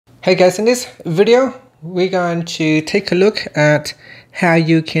Hey guys, in this video, we're going to take a look at how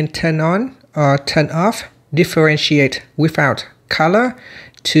you can turn on or turn off differentiate without color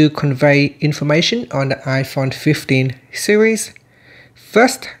to convey information on the iPhone 15 series.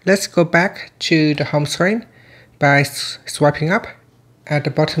 First, let's go back to the home screen by swiping up at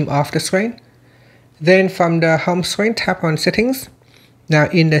the bottom of the screen. Then from the home screen, tap on settings. Now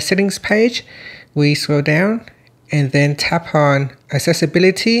in the settings page, we scroll down and then tap on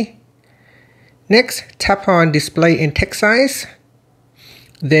accessibility. Next, tap on display and text size.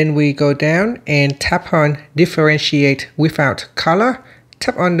 Then we go down and tap on differentiate without color.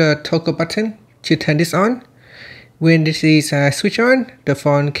 Tap on the toggle button to turn this on. When this is switched on, the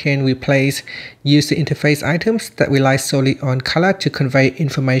phone can replace user interface items that rely solely on color to convey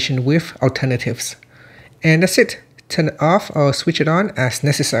information with alternatives. And that's it. Turn it off or switch it on as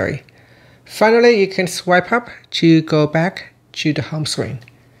necessary. Finally, you can swipe up to go back to the home screen.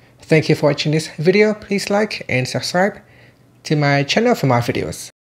 Thank you for watching this video. Please like and subscribe to my channel for more videos.